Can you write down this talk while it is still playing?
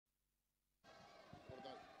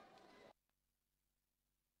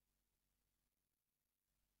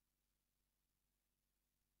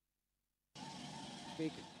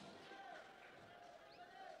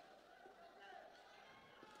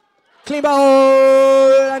Clean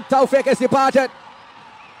ball, and Taufik has departed.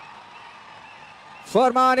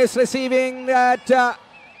 Farman is receiving that.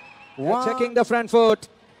 Checking the front foot.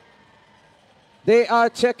 They are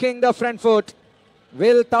checking the front foot.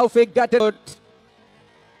 Will Taufik get it?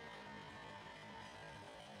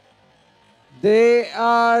 They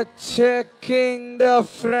are checking the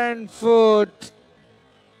front foot.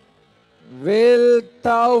 Will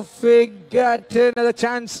Taufik get another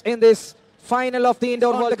chance in this final of the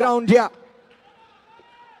indoor World ground here?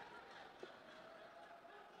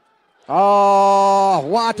 Oh,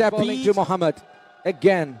 what a beat to Mohammed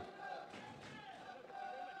again.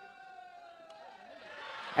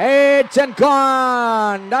 It's and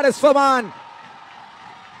gone. That is Farman.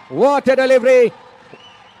 What a delivery.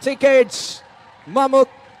 Tickets. Mamuk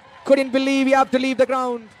couldn't believe he had to leave the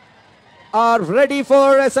ground. Are ready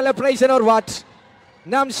for a celebration or what?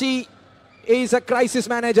 Namshi is a crisis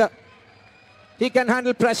manager. He can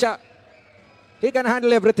handle pressure. He can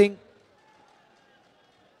handle everything.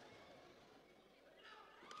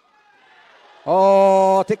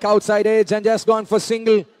 Oh, thick outside edge and just gone for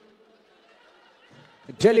single.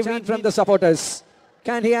 Delivery from the supporters.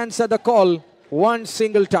 Can he answer the call one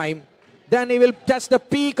single time? Then he will touch the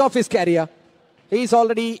peak of his career. He's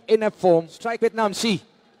already in a form. Strike with Namshi.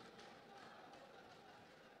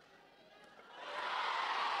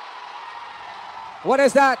 What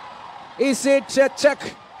is that? Is it a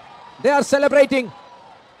check? They are celebrating.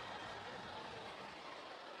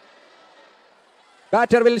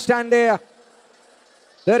 Batter will stand there.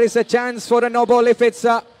 There is a chance for a no ball if it's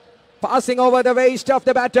passing over the waist of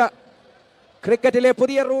the batter. Cricketile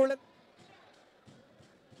pudhiya rule.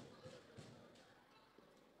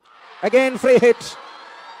 Again free hit.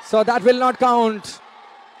 So that will not count.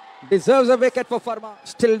 Deserves a wicket for Farman.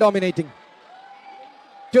 Still dominating.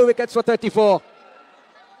 2 wickets for 34.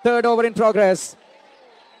 Third over in progress.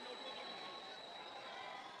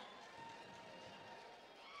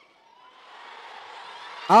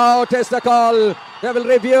 Out is the call. They will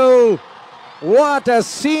review. What a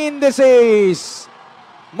scene this is.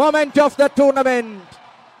 Moment of the tournament.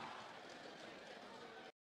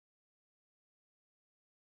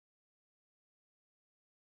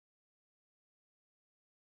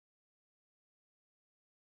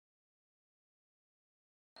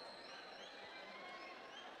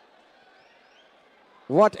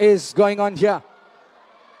 What is going on here?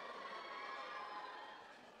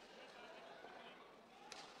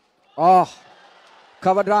 Oh,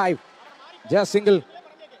 cover drive. Just single.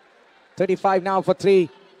 35 now for 3.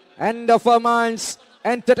 End of Farman's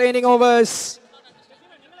entertaining overs.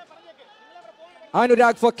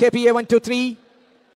 Anurag for KPA 1-2-3.